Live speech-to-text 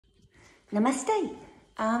Namaste.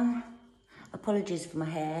 Apologies for my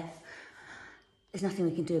hair. There's nothing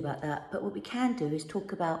we can do about that, but what we can do is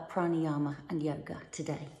talk about pranayama and yoga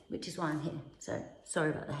today, which is why I'm here. So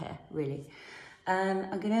sorry about the hair, really.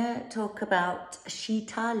 I'm going to talk about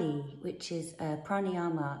Sitali, which is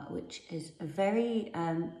pranayama, which is a very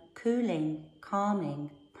cooling, calming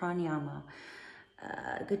pranayama.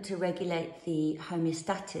 Good to regulate the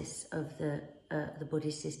homeostasis of the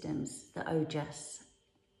body systems, the ojas,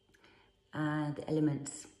 and the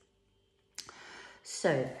elements.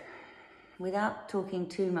 So, without talking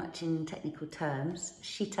too much in technical terms,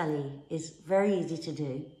 Sitali is very easy to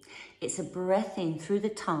do. It's a breath in through the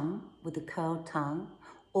tongue with a curled tongue,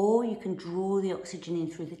 or you can draw the oxygen in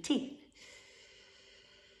through the teeth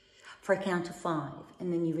for a count of 5.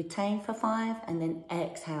 And then you retain for 5 and then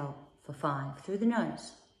exhale for 5 through the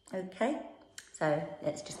nose. Okay, so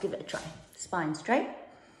let's just give it a try. Spine straight.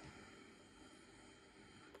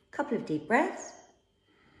 Couple of deep breaths.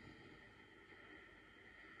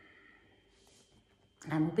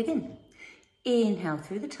 And we'll begin. Inhale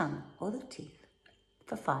through the tongue or the teeth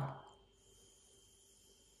for 5.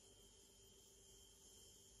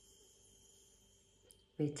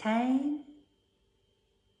 Retain.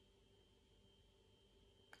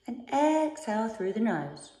 And exhale through the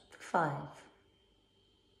nose for 5.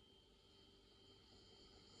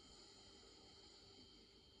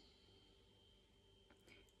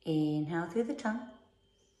 Inhale through the tongue.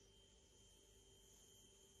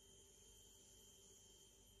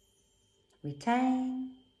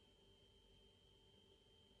 Retain.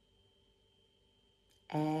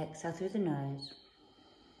 Exhale through the nose.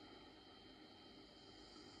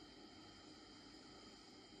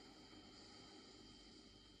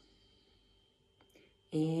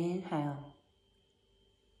 Inhale.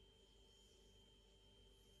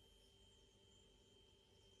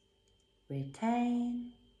 Retain.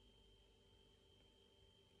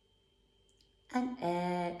 And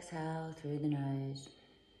exhale through the nose.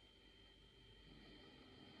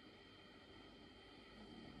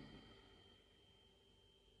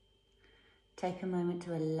 Take a moment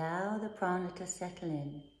to allow the prana to settle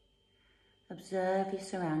in. Observe your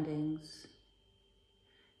surroundings.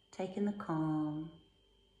 Take in the calm.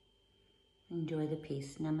 Enjoy the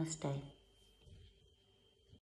peace. Namaste.